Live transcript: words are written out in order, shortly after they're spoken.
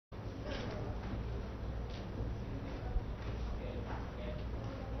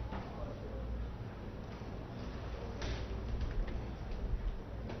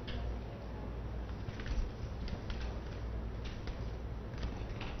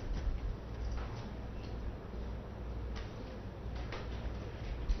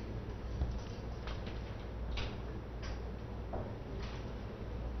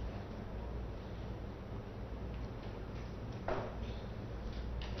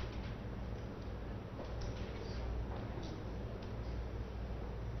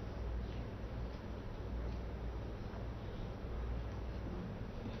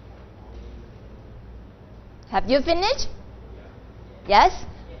Have you finished? Yes?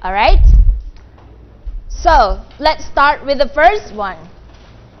 Alright. So, let's start with the first one.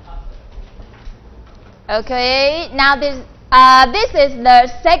 Okay, now this is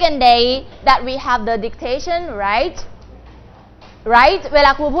the second day that we have the dictation, right? Right? เวล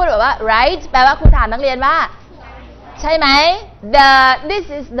าครูพูดแบบว่า right แปลว่าครูถามนักเรียนว่าใช่ไหม This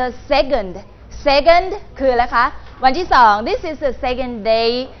is the second คืออะไรคะ วันที่สอง This is the second day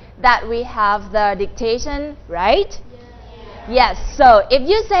that we have the dictation, right? Yes. So, if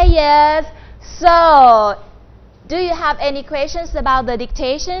you say yes, so do you have any questions about the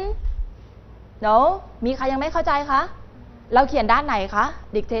dictation? No? มีใครยังไม่เข้าใจคะ เราเขียนด้านไหนคะ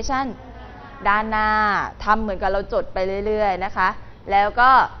dictation ด้านหน้าทำเหมือนกับเราจดไปเรื่อยๆนะคะแล้ว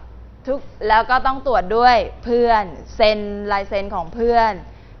ก็ต้องตรวจด้วยเพื่อนเซ็นลายเซ็นของเพื่อน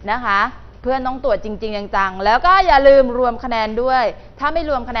นะคะเพื่อนต้องตรวจจริงๆจังๆแล้วก็อย่าลืมรวมคะแนนด้วยถ้าไม่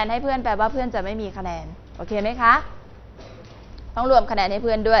รวมคะแนนให้เพื่อนแปลว่าเพื่อนจะไม่มีคะแนนโอเคไหมคะต้องรวมคะแนนให้เ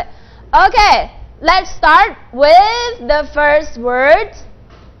พื่อนด้วยโอเค let's start with the first word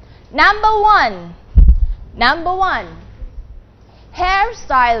number one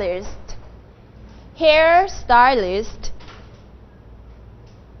hairstylist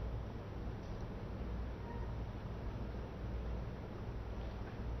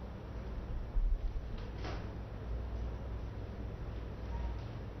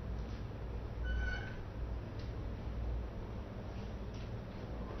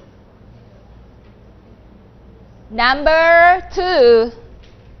Number 2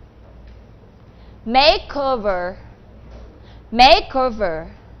 makeover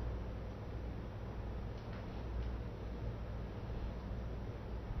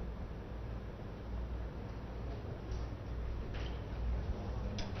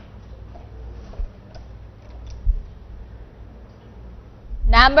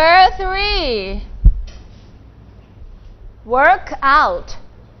Number 3 workout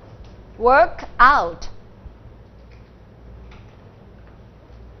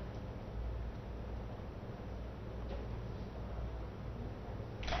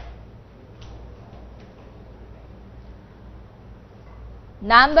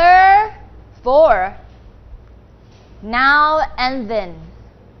Number 4 now and then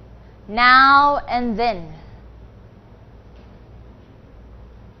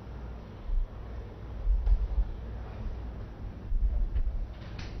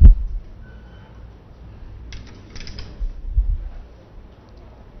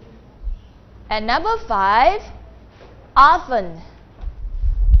And number 5 often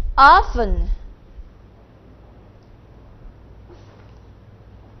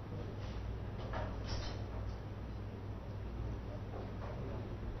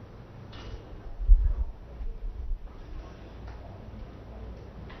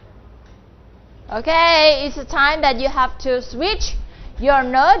Okay, it's a time that you have to switch your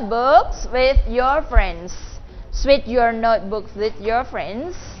notebooks with your friends. Switch your notebooks with your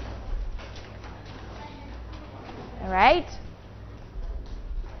friends. Alright?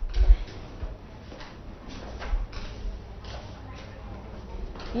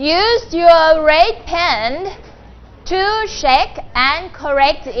 Use your red pen to check and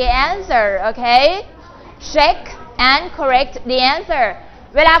correct the answer, okay? Check and correct the answer.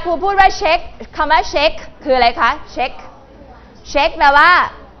 เวลาครูพูดว่าเช็คคำว่าเช็คคืออะไรคะเช็คแปลว่า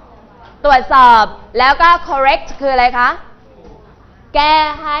ตรวจสอบแล้วก็ correct คืออะไรคะแก้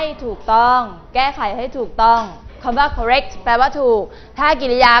ให้ถูกต้องแก้ไขให้ถูกต้องคำว่า correct แปลว่าถูกถ้าก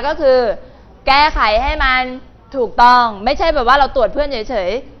ริยาก็คือแก้ไขให้มันถูกต้องไม่ใช่แบบว่าเราตรวจเพื่อนเฉ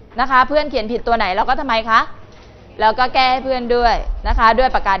ยๆนะคะเพื่อนเขียนผิดตัวไหนเราก็ทำไมคะแล้วก็แก้ให้เพื่อนด้วยนะคะด้วย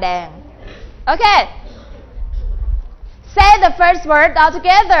ปากกาแดงโอเคSay the first word all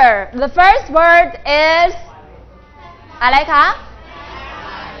together. The first word is อะไรคะ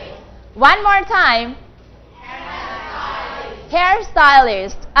One more time.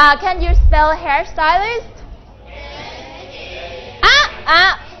 Hairstylist. Can you spell hairstylist?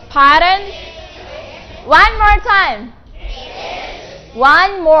 Pardon. One more time.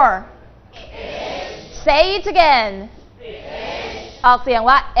 One more. Say it again. ออกเสียง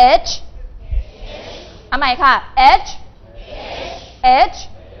ว่า H เอาใหม่ค่ะ H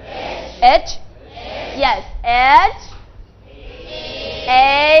yes H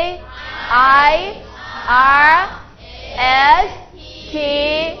A I R S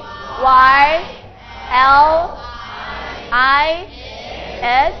T Y L I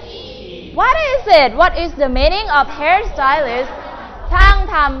S What is it? What is the meaning of hairstylist? ช่าง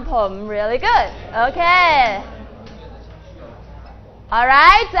ทำผม really good okay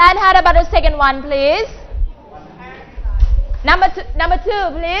alright and how about the second one please Number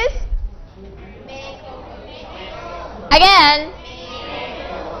two, please. again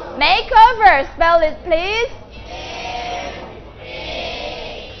makeover spell it please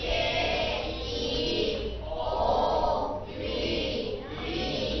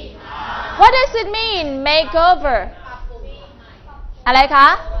What does it mean makeover อะไรคะ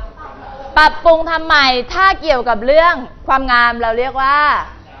ปรับปรุงทำใหม่ถ้าเกี่ยวกับเรื่องความงามเราเรียกว่า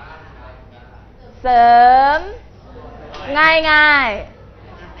เสริมง่าย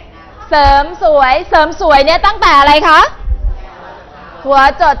ๆเสริมสวยเนี่ยตั้งแต่อะไรคะหัว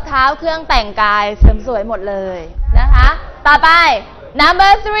จดเท้าเครื่องแต่งกายเสริมสวยหมดเลยนะคะต่อไป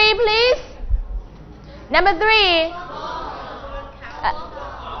number 3 please number 3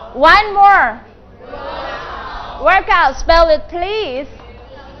 one more workout spell it please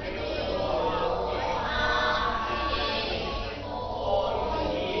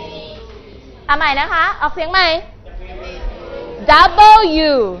เอาใหม่นะคะออกเสียงใหม่ W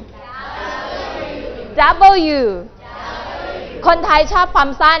คนไทยชอบความ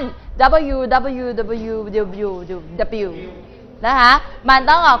สั้น W นะคะมัน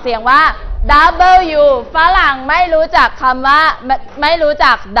ต้องออกเสียงว่า W ฝรั่งไม่รู้จักคำว่าไม่รู้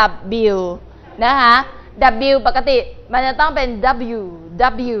จัก W นะคะ W ปกติมันจะต้องเป็น W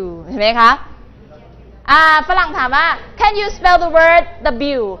เห็นไหมคะฝรั่งถามว่า Can you spell the word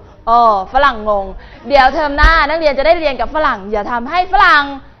W ฝรั่งงงเดี๋ยวเทอมหน้านักเรียนจะได้เรียนกับฝรั่งอย่าทำให้ฝรั่ง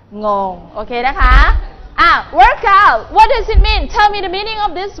งงโอเคนะคะworkout what does it mean tell me the meaning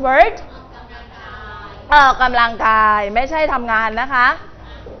of this word ออกกำลังกายไม่ใช่ทำงานนะคะ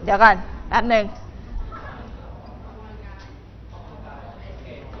เดี๋ยวก่อนแป๊บหนึ่ง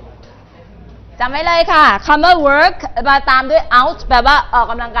จำไว้เลยค่ะคำว่า work มาตามด้วย out แปลว่าออก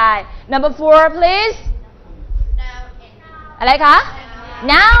กำลังกาย number 4 please อะไรคะ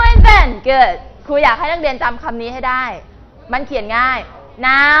now and then good ครูอยากให้นักเรียนจำคำนี้ให้ได้มันเขียนง่าย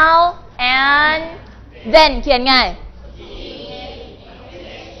now and then เขียนง่าย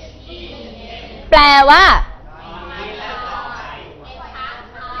แปลว่า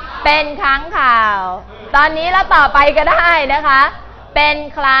เป็นครั้งข่าวตอนนี้แล้วต่อไปก็ได้นะคะเป็น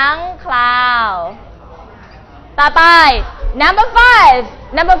ครั้งคราวต่อไป number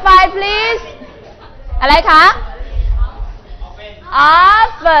 5 please อะไรคะ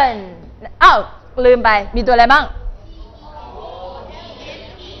often ลืมไปมีตัวอะไรบ้าง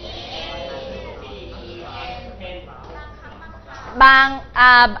บาง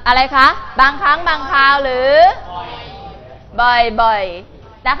อะไรคะบางครั้งบางคราวหรือบ่อย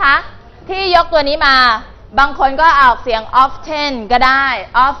ๆนะคะที่ยกตัวนี้มาบางคนก็ออกเสียง often ก็ได้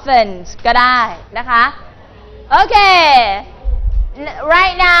often ก็ได้นะคะโอเค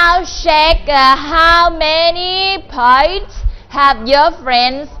right now check how many points have your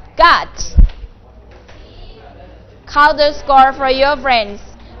friends got count the score for your friends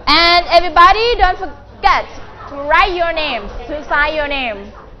and everybody don't forget to write your name to sign your name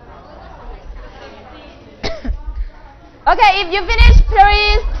okay if you finish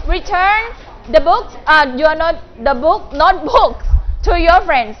please return the books notebooks to your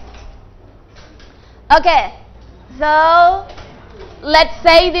friends okay so let's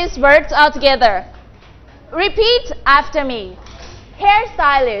say these words all together repeat after me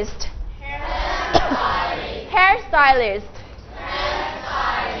hairstylist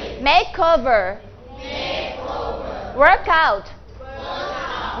makeover workout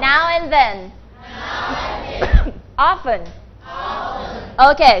now and then often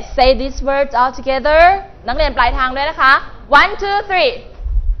okay say these words all together นักเรียนปลายทางด้วยนะคะ 1 2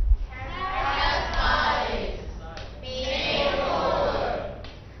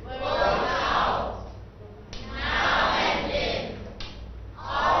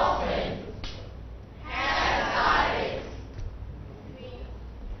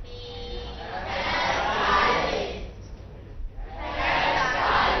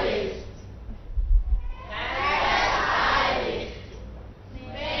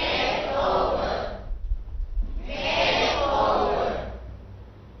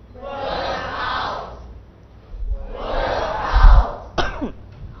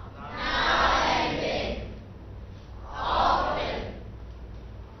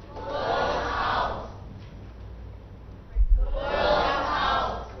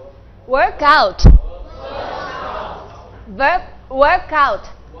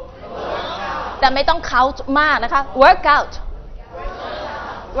 แต่ไม่ต้อง count มากนะคะ workout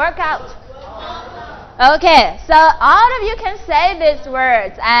okay so all of you can say these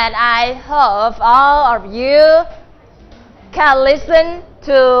words and I hope all of you can listen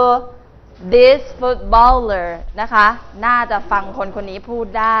to this footballer นะคะน่าจะฟังคนนี้พูด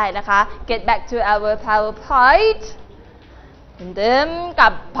ได้นะคะ get back to our PowerPointเดิมกั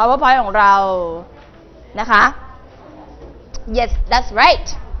บ PowerPoint ของเรานะคะ Yes, that's right.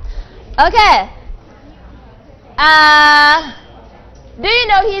 Okay. Do you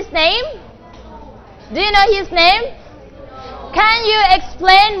know his name? Do you know his name? Can you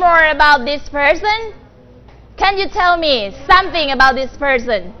explain more about this person? Can you tell me something about this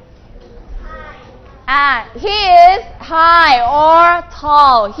person? He is high or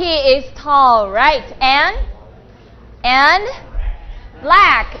tall. He is tall, right? And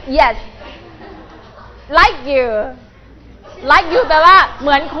black. Yes. Like you. Like you แปลว่าเห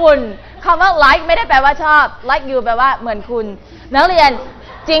มือนคุณคำว่า like ไม่ได้แปลว่าชอบ like you แปลว่าเหมือนคุณนักเรียน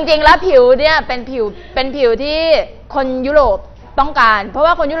จริงๆแล้วผิวเนี่ยเป็นผิวที่คนยุโรปต้องการเพราะ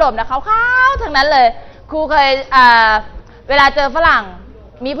ว่าคนยุโรปนะขาวๆทั้งนั้นเลยครูเคยเวลาเจอฝรั่ง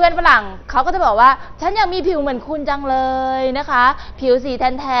มีเพื่อนฝรั่งเขาก็จะบอกว่าฉันอยากมีผิวเหมือนคุณจังเลยนะคะผิวสี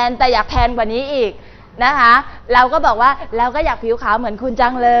แทนๆแต่อยากแทนกว่านี้อีกนะคะเราก็บอกว่าเราก็อยากผิวขาวเหมือนคุณจั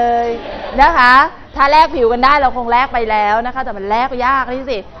งเลยนะคะถ้าแลกผิวกันได้เราคงแลกไปแล้วนะคะแต่มันแลกยากนี่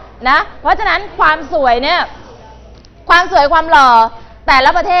สินะเพราะฉะนั้นความสวยเนี่ยความสวยความหล่อแต่ละ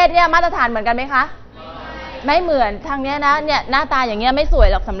ประเทศเนี่ยมาตรฐานเหมือนกันไหมคะไม่เหมือนทางเนี้ยนะเนี่ยหน้าตาอย่างเงี้ยไม่สวย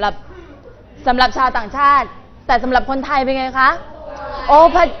หรอกสำหรับชาวต่างชาติแต่สำหรับคนไทยเป็นไงคะโอ้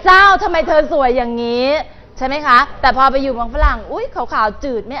พระเจ้าทำไมเธอสวยอย่างนี้ใช่ไหมคะแต่พอไปอยู่เมืองฝรั่งอุ้ยขาวๆ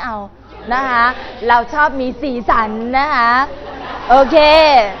จืดไม่เอานะคะเราชอบมีสีสันนะคะโอเค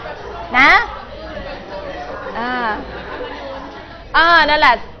นะนั่นแหล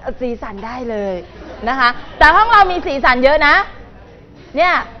ะสีสันได้เลยนะคะแต่ห้องเรามีสีสันเยอะนะเนี่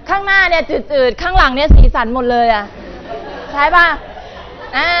ยข้างหน้าเนี่ยจืดๆข้างหลังเนี่ยสีสันหมดเลยอ่ะใช่ป่ะ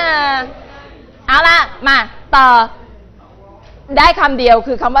เอาล่ะมาต่อได้คำเดียว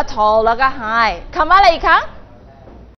คือคำว่า tall แล้วก็ high คำว่าอะไรอีกคะ